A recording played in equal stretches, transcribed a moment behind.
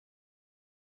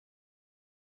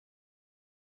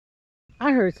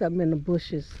I heard something in the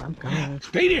bushes. I'm coming.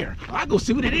 Stay there. I'll go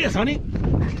see what it is, honey.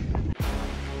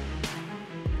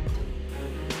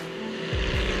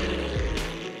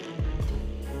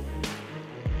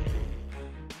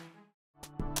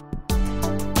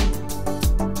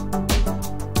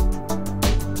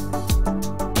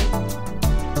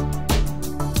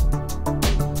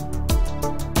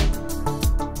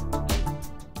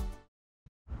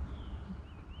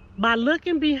 By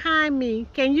looking behind me,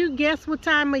 can you guess what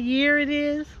time of year it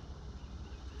is?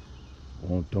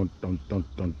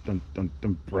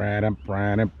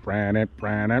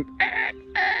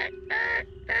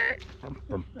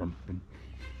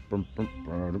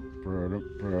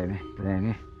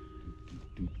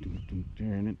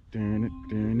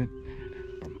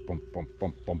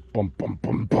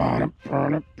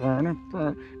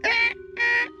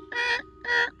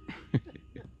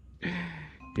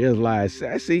 Here's live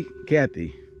sassy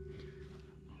Kathy.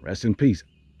 Rest in peace,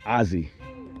 Ozzy.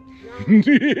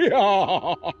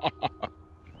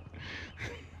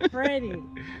 Freddie.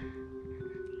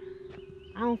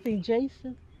 I don't think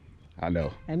Jason. I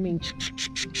know. I mean,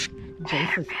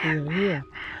 Jason's still here.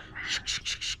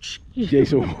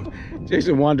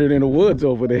 Jason wandered in the woods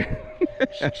over there.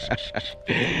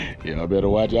 Y'all better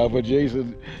watch out for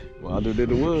Jason. Wandered in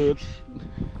the woods.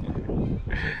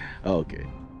 Okay.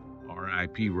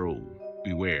 R.I.P. Road.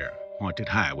 Beware. Haunted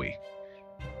Highway.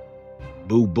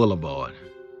 Boo Boulevard.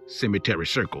 Cemetery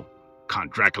Circle.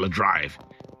 Count Dracula Drive.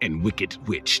 And Wicked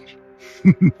Witch.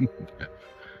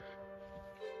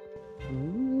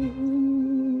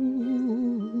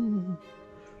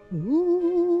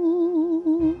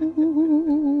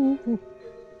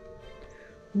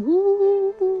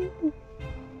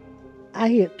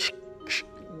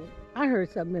 I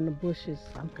heard something in the bushes.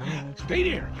 I'm coming. Stay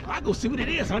there. I'll go see what it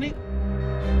is, honey.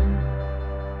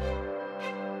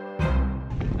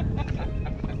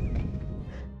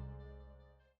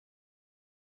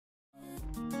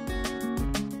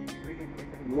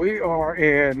 We are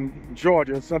in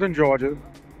Georgia, southern Georgia,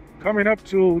 coming up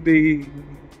to the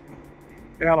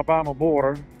Alabama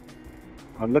border.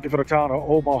 I'm looking for the town of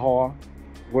Omaha,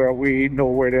 where we know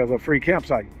where there's a free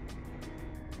campsite.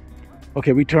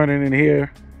 Okay, we turning in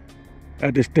here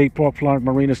at the state park, Florence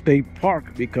Marina State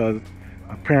Park, because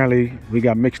apparently we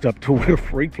got mixed up to where the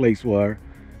free place was.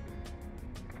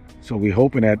 So we're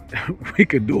hoping that we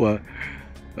could do a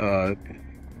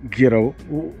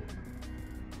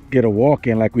get a walk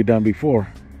in like we done before.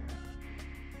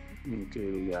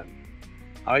 Okay, we got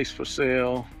ice for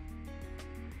sale.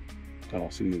 I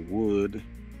don't see any wood.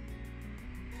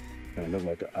 And it looks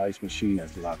like the ice machine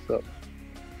that's locked up.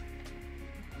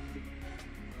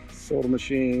 Soda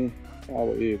machine,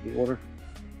 power egg water.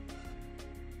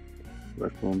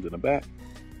 Restrooms in the back.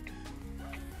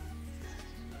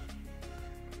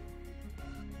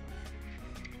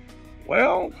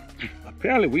 Well,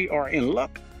 apparently we are in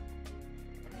luck.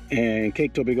 And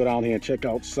Kate told me to go down here and check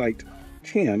out site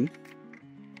 10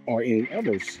 or any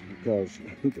others, because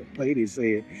the lady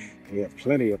said they have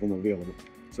plenty of them available.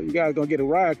 So you guys gonna get a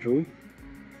ride through.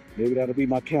 Maybe that'll be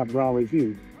my campground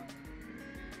review.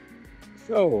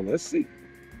 So let's see.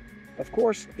 Of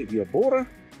course, if you're a boarder,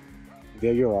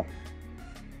 there you are.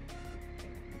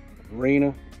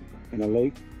 Marina and a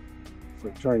lake.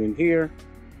 So turning here,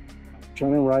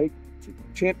 turning right to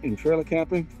tent and trailer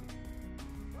camping.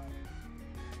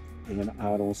 And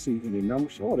I don't see any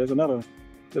numbers. Oh, there's another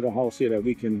little house here that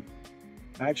we can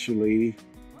actually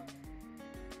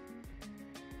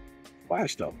buy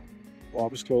stuff.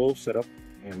 Barber's closed, set up,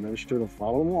 and register the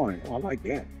following morning. Oh, I like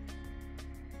that.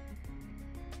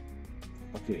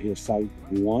 Okay, here's site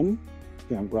 1.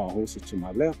 Campground host is to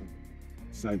my left.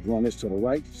 Site 1 is to the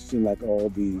right. Seems like all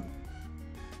the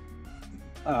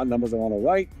numbers are on the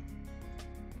right.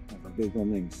 That's a big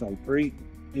one named site 3.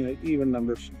 And even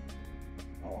numbers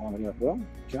on the left. Well,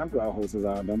 campground host is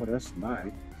our number. That's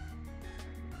 9.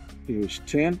 Here's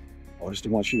 10. Oh, this is the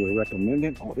one she was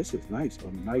recommending. Oh, this is nice.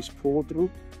 A nice pull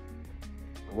through.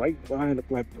 Right behind the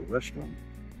like the restaurant.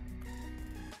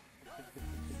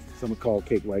 Someone call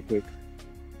Kate right quick.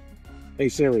 Hey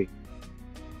Siri.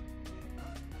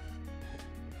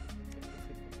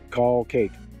 Call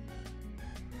Kate.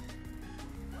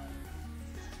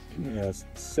 Yes,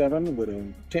 7 with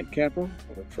a tent camper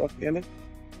with a truck in it.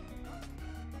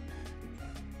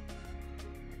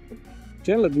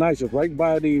 10 look nice. It's right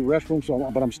by the restroom, so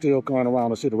but I'm still going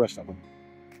around to see the rest of them.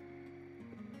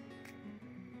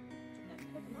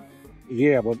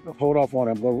 Yeah, but hold off on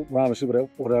them. Go around and see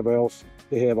whatever else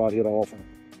they have out here to offer.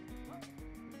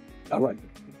 All right.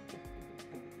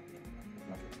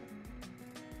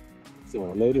 So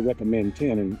a lady recommended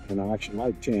 10, and I actually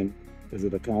like 10 because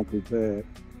of the concrete pad.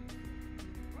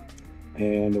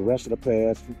 And the rest of the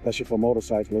paths, especially for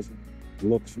motorcyclists,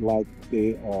 looks like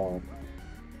they are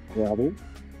gravel.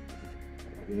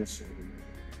 There's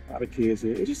a lot of kids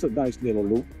here. It's just a nice little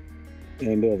loop.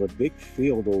 And there's a big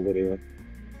field over there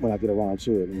when I get around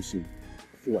to it. Let me see.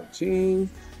 14.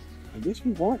 I guess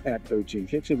we weren't at 13.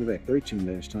 Can't say we were at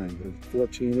 13 last time, but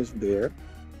 14 is there.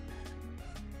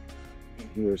 And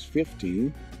here's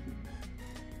 15.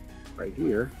 Right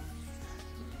here.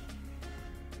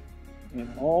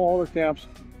 And all the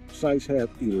campsites have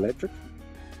electric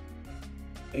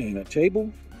and a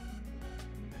table,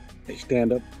 a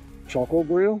stand-up charcoal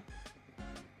grill,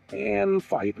 and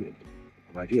fire pit.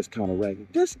 Right here's kind of raggedy.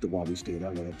 This is the one we stayed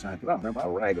at one time. I don't remember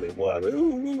how raggedy it was.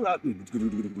 And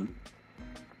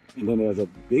then there's a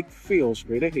big field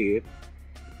straight ahead.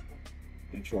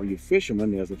 And for you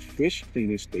fishermen, there's a fish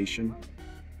cleaning station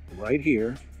right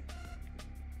here.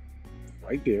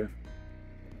 Right there.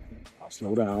 I'll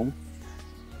slow down.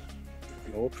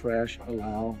 No trash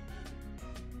allowed.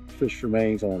 Fish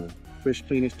remains on the fish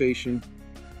cleaning station.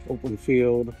 Open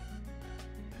field.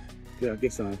 Yeah, I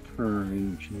guess I'll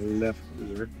turn left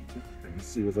here and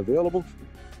see what's available.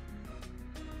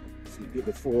 See, get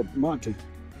before Monty.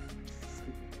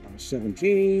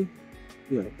 17.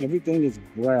 Yeah, everything is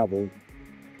gravel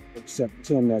except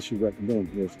 10 that she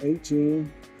recommended. There's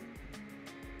 18.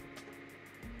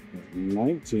 There's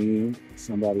 19.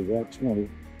 Somebody's at 20.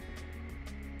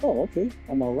 Oh, okay.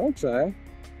 On my right side,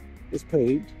 it's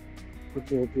paved. The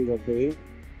field are paved.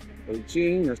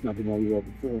 18. That's not the one we had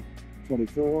before.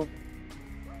 24.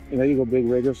 And there you go, big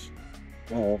riggers,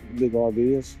 big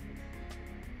RVs.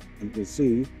 You can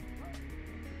see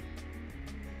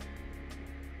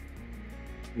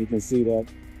that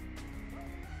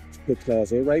it's big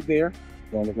class A right there.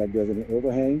 Don't look like there's an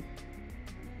overhang.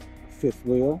 Fifth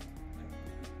wheel.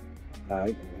 All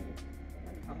right.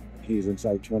 He's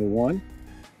inside 21.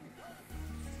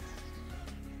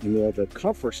 And there's a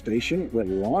comfort station with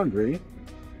laundry.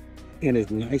 And it's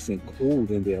nice and cool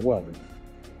in there. Well,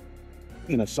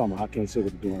 in the summer, I can't say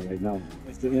what they're doing right now.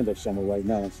 It's the end of summer right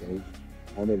now, so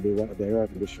I know they want the air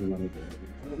conditioning on there.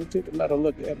 Let me take another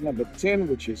look at number 10,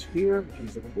 which is here.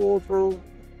 He's a pull-through.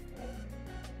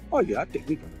 Oh yeah, I think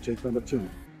we're gonna take number 10.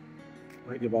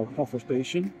 Right here by the comfort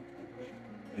station.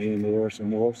 And there are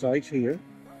some more sites here.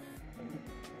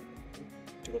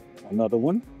 Another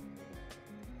one.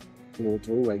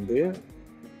 Pull-through right there.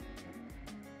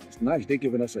 Nice, they're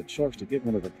giving us a choice to get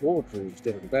one of the pull-throughs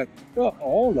instead of the back. Well,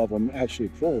 all of them actually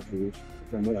pull-throughs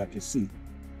from what I can see.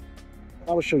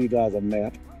 I will show you guys a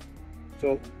map.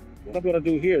 So what I'm going to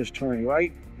do here is turn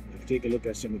right and take a look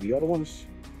at some of the other ones.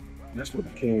 And that's what we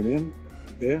came in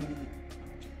there.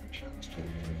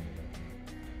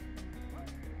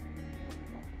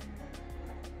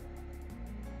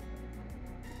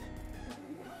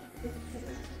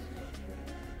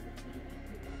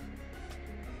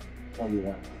 Oh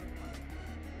yeah.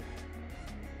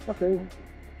 Okay,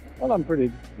 well, I'm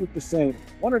pretty with the same.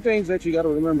 One of the things that you got to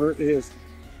remember is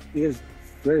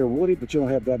very woody, but you don't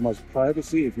have that much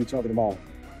privacy if you're talking about,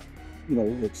 you know,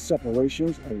 with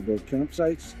separations of the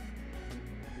campsites.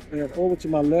 And over to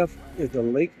my left is the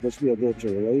lake, which we'll go to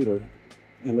later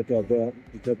and look at that,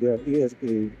 because there is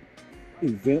a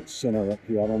event center up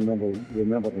here. I don't remember the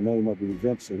name of the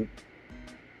event center.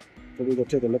 So we're going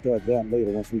to take a look at that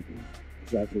later once we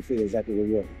exactly see exactly where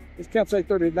we are. It's campsite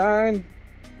 39.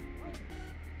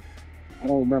 I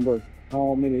don't remember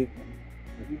how many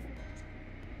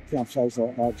campsites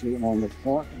are actually on the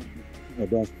park, but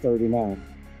that's 39.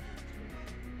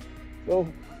 So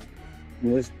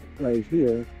this right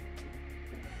here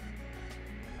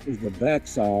is the back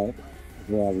side of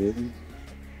where I live.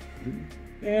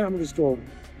 And I'm just going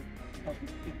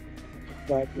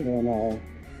back and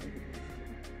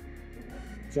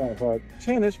side part.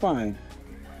 10 is fine.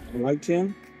 I like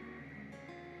 10.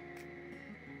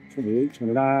 28,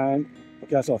 29.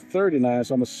 Okay, I saw 39,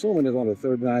 so I'm assuming it's on the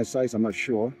 39 sites. I'm not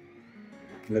sure.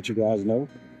 I'll let you guys know.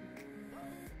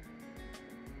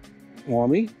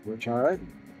 Army, retired.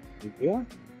 Yeah.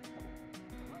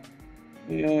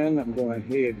 And I'm going to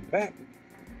head back.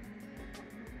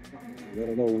 Let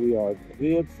them know we are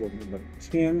good for number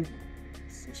 10,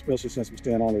 especially since we're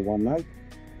staying only one night.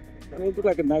 And it looks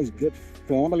like a nice, good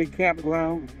family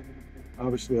campground.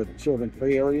 Obviously, a children's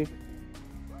play area.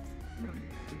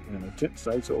 And the tent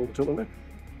sites are over to the left.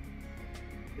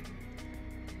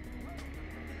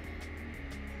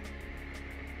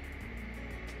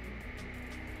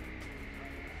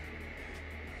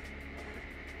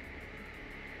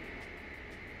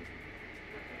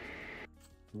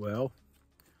 Well,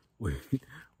 we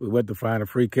went to find a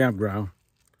free campground.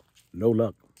 No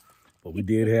luck. But we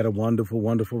did have a wonderful,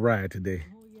 wonderful ride today.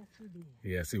 Oh, yes, we did.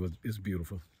 Yes, it's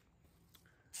beautiful.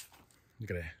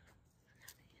 Look at that.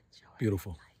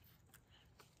 Beautiful.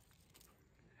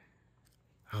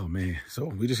 Oh man, so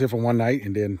we just here for one night,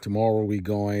 and then tomorrow we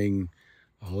going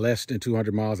less than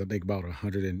 200 miles, I think about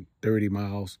 130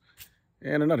 miles,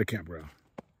 and another campground.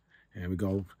 And we're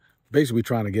going to basically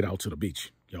trying to get out to the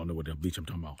beach. Y'all know what the beach I'm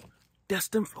talking about.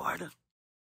 Destin, Florida.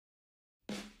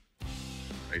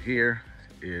 Right here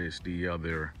is the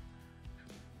other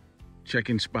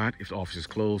check-in spot. If the office is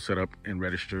closed, set up and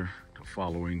register the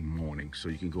following morning. So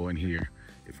you can go in here.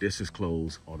 If this is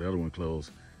closed or the other one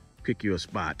closed, pick your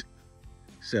spot,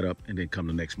 set up, and then come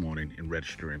the next morning and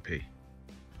register and pay.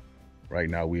 Right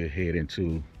now we're heading to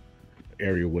an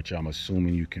area which I'm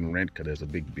assuming you can rent because there's a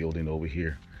big building over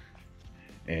here.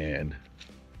 And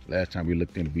last time we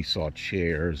looked in, we saw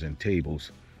chairs and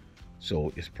tables.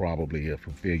 So it's probably a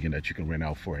pavilion that you can rent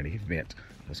out for an event.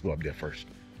 Let's go up there first.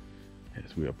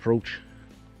 As we approach,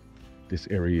 this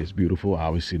area is beautiful.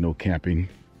 Obviously no camping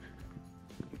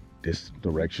this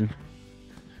direction.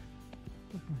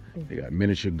 They got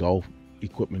miniature golf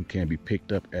equipment can be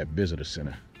picked up at visitor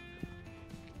center.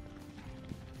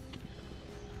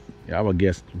 Yeah, I would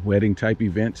guess wedding type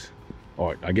events,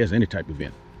 or I guess any type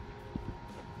event.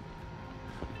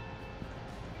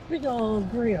 Big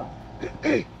old grill.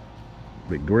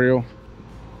 Big grill.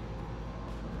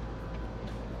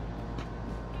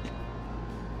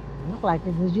 Look like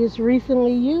it was just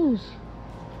recently used.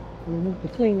 We need to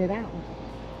clean it out.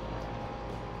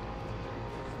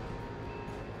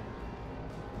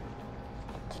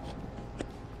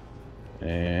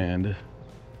 And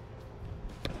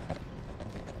I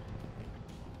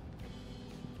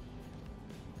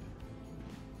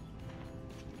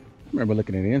remember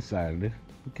looking at the inside of this.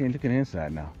 We can't look at the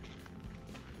inside now.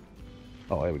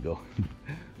 Oh, there we go.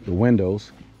 The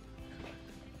windows.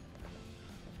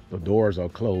 The doors are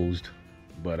closed,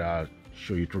 but I'll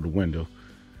show you through the window.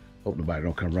 Hope nobody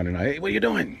don't come running out. Hey, what are you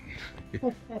doing?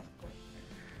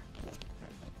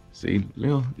 See,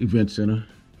 little event center.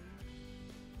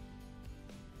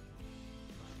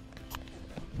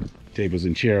 Tables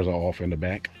and chairs are off in the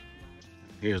back.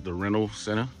 Here's the rental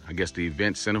center. I guess the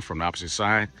event center from the opposite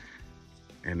side.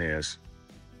 And there's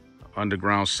an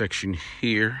underground section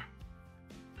here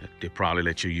that they probably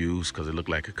let you use because it looked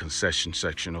like a concession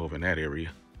section over in that area.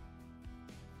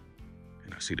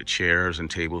 And I see the chairs and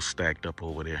tables stacked up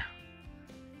over there.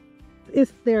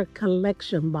 It's their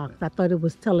collection box. I thought it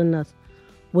was telling us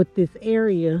what this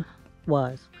area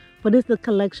was. But it's the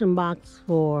collection box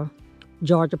for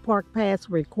Georgia Park Pass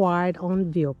required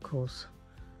on vehicles.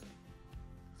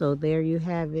 So there you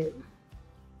have it.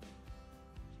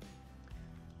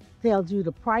 Tells you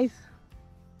the price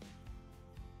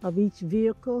of each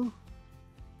vehicle.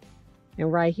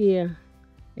 And right here,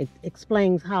 it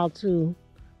explains how to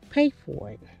pay for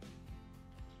it.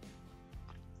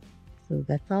 So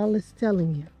that's all it's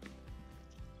telling you.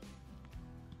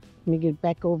 Let me get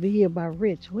back over here by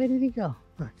Rich. Where did he go?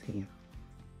 Oh, I see him.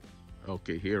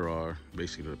 Okay, here are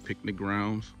basically the picnic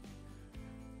grounds.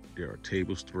 There are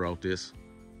tables throughout this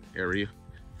area,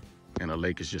 and a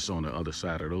lake is just on the other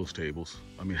side of those tables.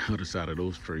 I mean, other side of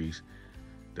those trees.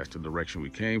 That's the direction we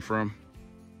came from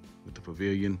with the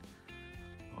pavilion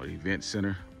or the event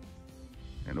center.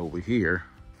 And over here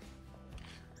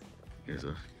is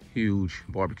a huge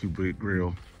barbecue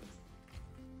grill,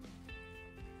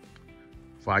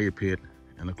 fire pit,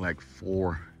 and look like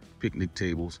 4 picnic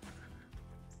tables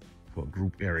for a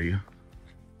group area.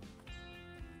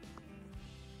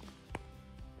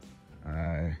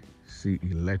 I see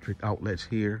electric outlets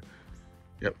here.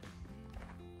 Yep.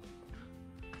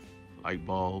 Light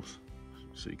bulbs.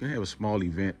 So you can have a small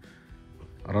event.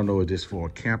 I don't know if this for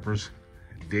campers,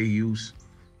 day use,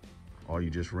 or you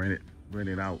just rent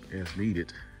it out as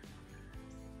needed.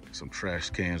 Some trash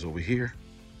cans over here.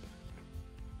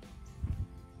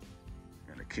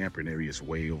 And the camping area is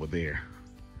way over there.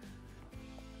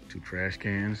 2 trash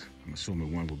cans. I'm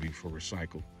assuming one will be for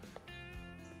recycle.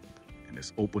 And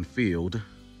it's open field.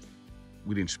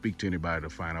 We didn't speak to anybody to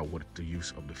find out what the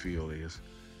use of the field is,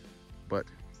 but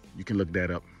you can look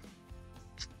that up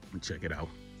and check it out.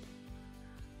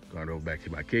 Going over back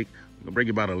here by Cake. I'm gonna bring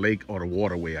you about a lake or the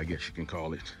waterway, I guess you can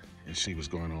call it, and see what's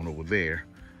going on over there.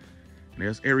 And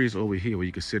there's areas over here where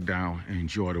you can sit down and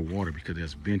enjoy the water because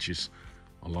there's benches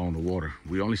along the water.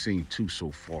 We only seen 2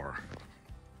 so far.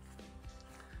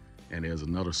 And there's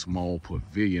another small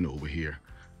pavilion over here.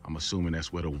 I'm assuming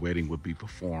that's where the wedding would be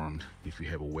performed if you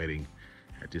have a wedding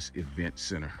at this event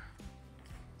center.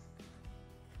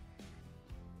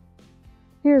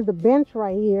 Here's the bench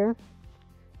right here.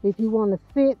 If you want to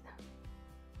sit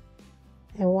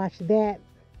and watch that.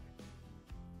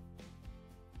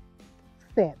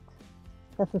 set.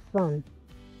 That's the sun.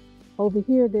 Over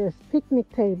here, there's picnic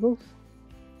tables.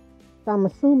 So I'm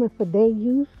assuming for day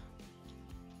use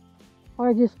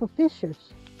or just for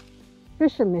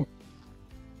fishermen,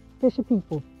 fisher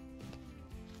people.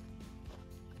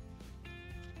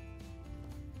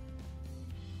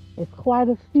 It's quite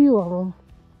a few of them.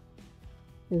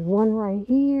 There's one right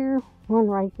here, one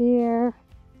right there,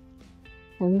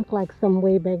 and look like some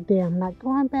way back there. I'm not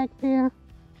going back there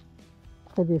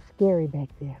because it's scary back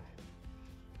there.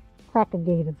 Cracker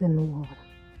gators in the water.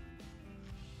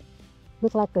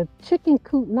 Look like a chicken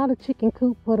coop, not a chicken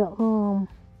coop, but a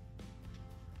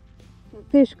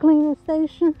fish cleaning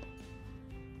station.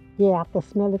 Yeah, I can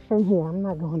smell it from here. I'm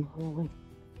not going all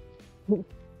the way.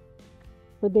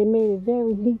 But they made it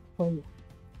very neat for you.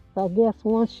 So I guess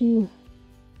once you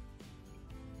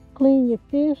clean your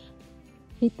fish,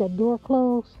 keep that door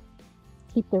closed,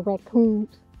 keep the raccoons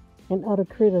and other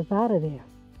critters out of there.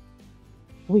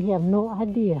 We have no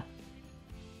idea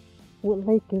what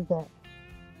lake is that.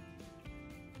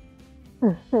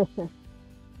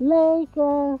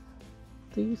 Lakers.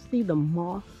 Do you see the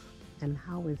moss and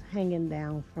how it's hanging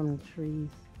down from the trees?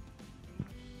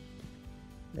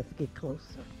 Let's get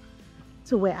closer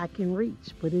to where I can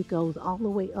reach, but it goes all the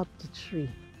way up the tree.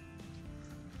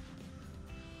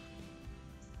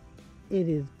 It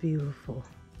is beautiful.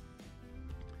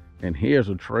 And here's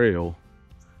a trail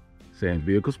saying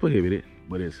vehicles prohibited,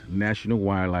 but it's National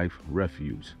Wildlife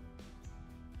Refuge.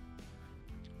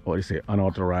 Or they say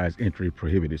unauthorized entry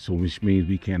prohibited, so which means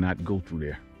we cannot go through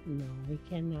there. No, we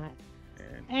cannot.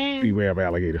 And beware of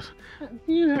alligators.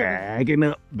 You Bagging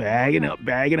up, bagging up,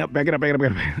 bagging up, bagging up, bagging up,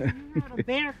 bagging up. not a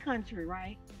bear country,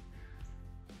 right?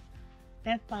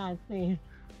 That's why I'm saying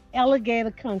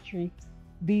alligator country,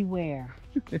 beware.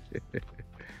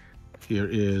 Here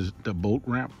is the boat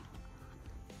ramp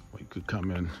where you could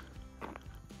come in,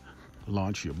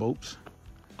 launch your boats.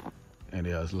 And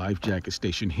there's life jacket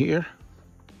station here.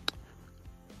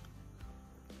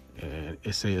 And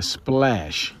it says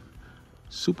splash,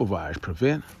 supervise,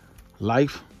 prevent,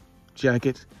 life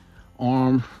jacket,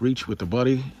 arm reach with the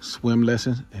buddy, swim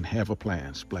lessons, and have a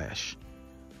plan, splash.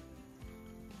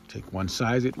 Take one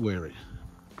size it, wear it.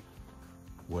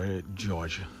 Wear it,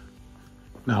 Georgia.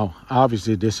 Now,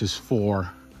 obviously this is for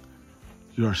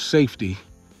your safety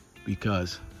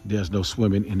because there's no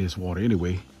swimming in this water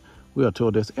anyway. We are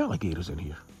told there's alligators in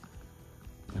here.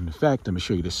 And in fact, let me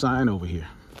show you the sign over here.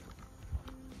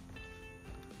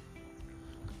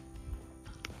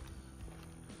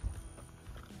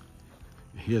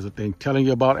 Here's a thing telling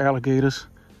you about alligators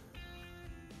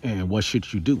and what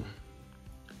should you do.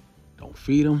 Don't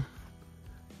feed them,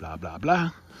 blah, blah,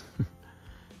 blah.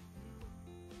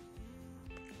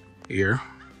 Here,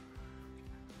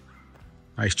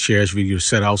 nice chairs for you to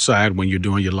sit outside when you're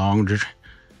doing your laundry.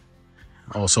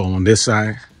 Also on this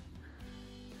side.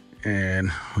 And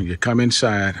when you come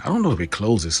inside, I don't know if it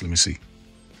closes, let me see.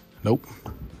 Nope.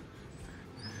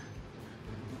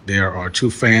 There are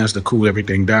two fans to cool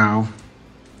everything down.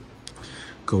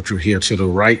 Go through here to the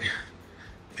right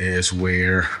is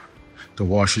where the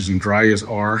washers and dryers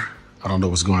are. I don't know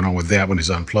what's going on with that one. It's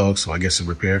unplugged, so I guess it's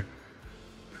repair.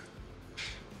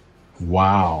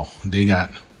 Wow, they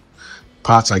got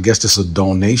pots. I guess this is a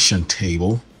donation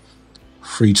table,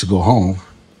 free to go home.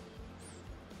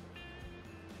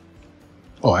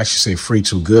 Oh, I should say free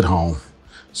to good home.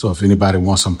 So if anybody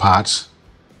wants some pots,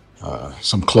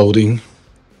 some clothing,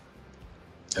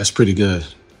 that's pretty good.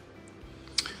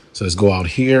 So let's go out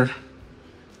here.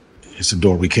 It's the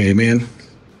door we came in.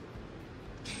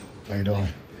 How you doing?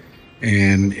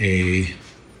 And a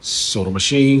soda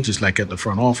machine, just like at the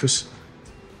front office.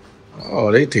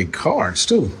 Oh, they take cards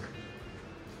too.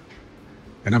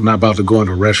 And I'm not about to go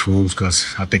into restrooms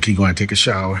because I think he's going to take a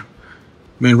shower.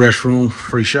 Men restroom,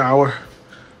 free shower.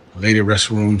 Lady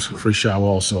restrooms, free shower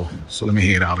also. So let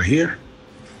me head out of here.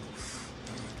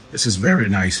 This is very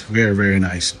nice, very, very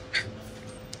nice.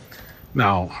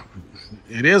 Now,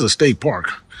 it is a state park.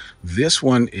 This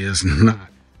one is not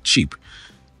cheap.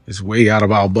 It's way out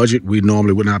of our budget. We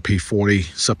normally would not pay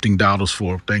 $40-something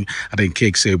for a thing. I think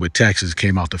Cake said with taxes it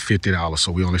came out to $50,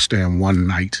 so we only staying one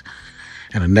night.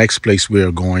 And the next place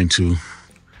we're going to,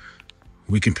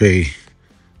 we can pay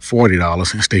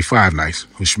 $40 and stay 5 nights,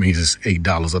 which means it's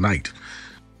 $8 a night.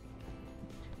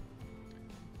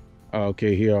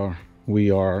 Okay, here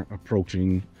we are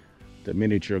approaching the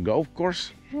miniature golf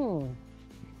course. Want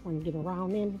to get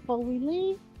around in before we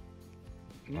leave?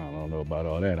 I don't know about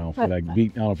all that. I don't feel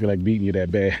like beating you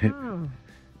that bad.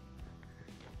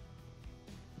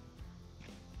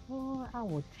 Boy, I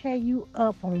will tear you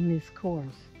up on this course.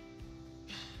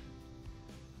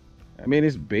 I mean,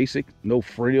 it's basic, no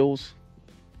frills.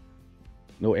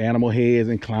 no animal heads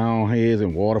and clown heads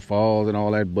and waterfalls and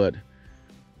all that, but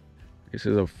this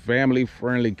is a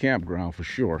family-friendly campground for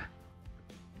sure.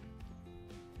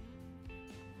 I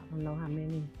don't know how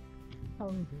many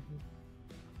holes it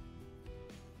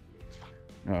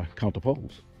is. Count the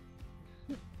poles.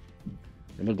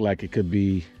 It looked like it could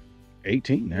be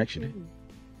 18 actually.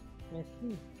 Let's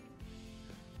see.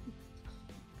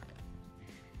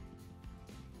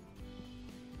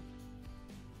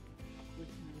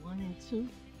 One and two.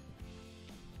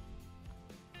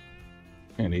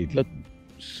 And they look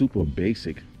super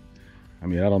basic. I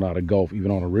mean, I don't know how to golf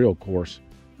even on a real course,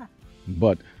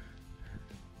 but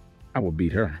I would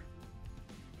beat her.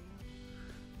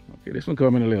 Okay, this one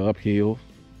coming a little uphill.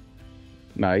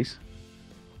 Nice.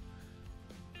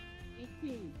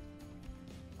 18.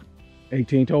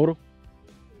 18 total?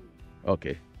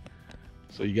 Okay.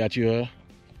 So you got your a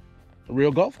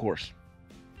real golf course.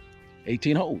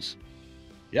 18 holes.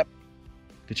 Yep.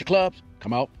 Get your clubs,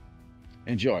 come out,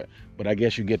 enjoy it. But I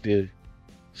guess you get the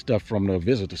stuff from the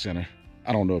visitor center.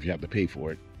 I don't know if you have to pay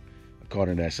for it.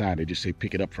 According to that sign, they just say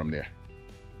pick it up from there.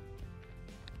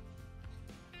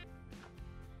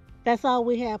 That's all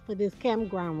we have for this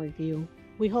campground review.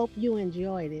 We hope you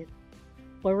enjoyed it.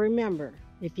 But remember,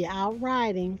 if you're out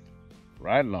riding,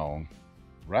 Ride long,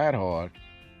 ride hard,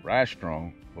 ride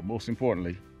strong, but most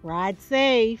importantly, ride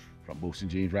safe. from Boots and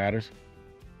Jeans Riders,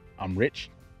 I'm Rich,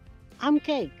 I'm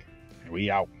Cake. and we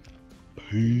out.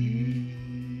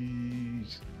 Peace.